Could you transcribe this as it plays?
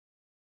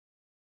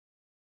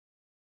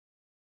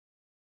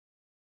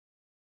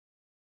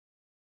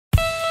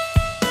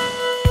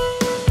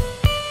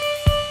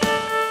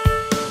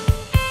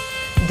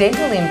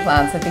Dental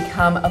implants have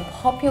become a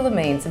popular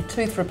means of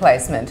tooth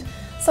replacement.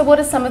 So what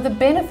are some of the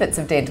benefits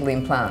of dental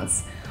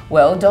implants?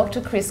 Well,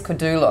 Dr. Chris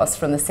Koudulos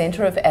from the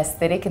Centre of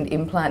Aesthetic and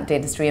Implant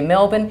Dentistry in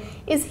Melbourne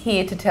is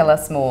here to tell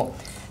us more.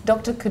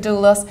 Dr.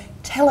 Koudulos,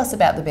 tell us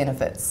about the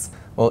benefits.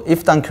 Well,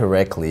 if done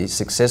correctly,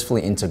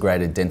 successfully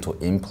integrated dental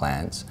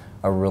implants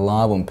are a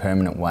reliable and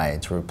permanent way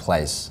to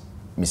replace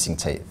missing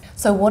teeth.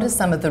 So what are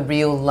some of the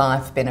real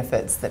life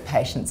benefits that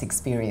patients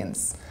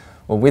experience?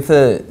 Well, with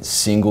a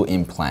single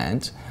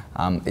implant,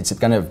 it's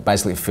going to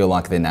basically feel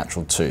like their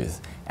natural tooth.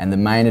 And the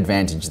main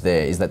advantage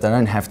there is that they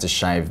don't have to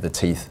shave the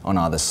teeth on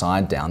either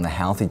side down, the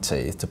healthy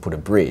teeth, to put a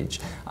bridge.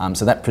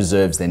 So that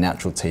preserves their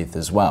natural teeth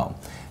as well.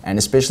 And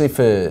especially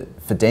for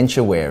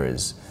denture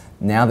wearers,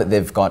 now that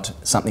they've got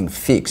something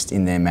fixed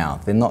in their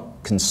mouth, they're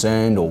not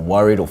concerned or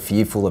worried or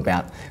fearful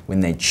about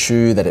when they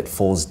chew that it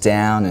falls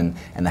down and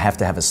they have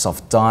to have a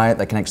soft diet.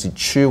 They can actually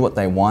chew what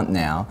they want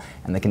now,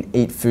 and they can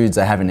eat foods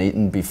they haven't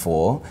eaten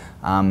before.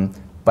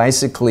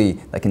 Basically,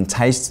 they can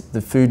taste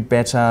the food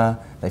better,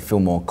 they feel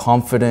more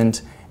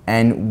confident,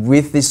 and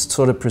with this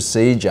sort of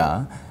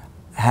procedure,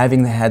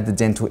 having had the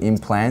dental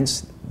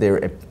implants, their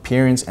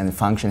appearance and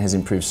function has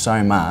improved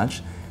so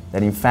much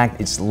that in fact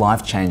it's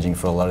life-changing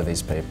for a lot of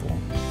these people.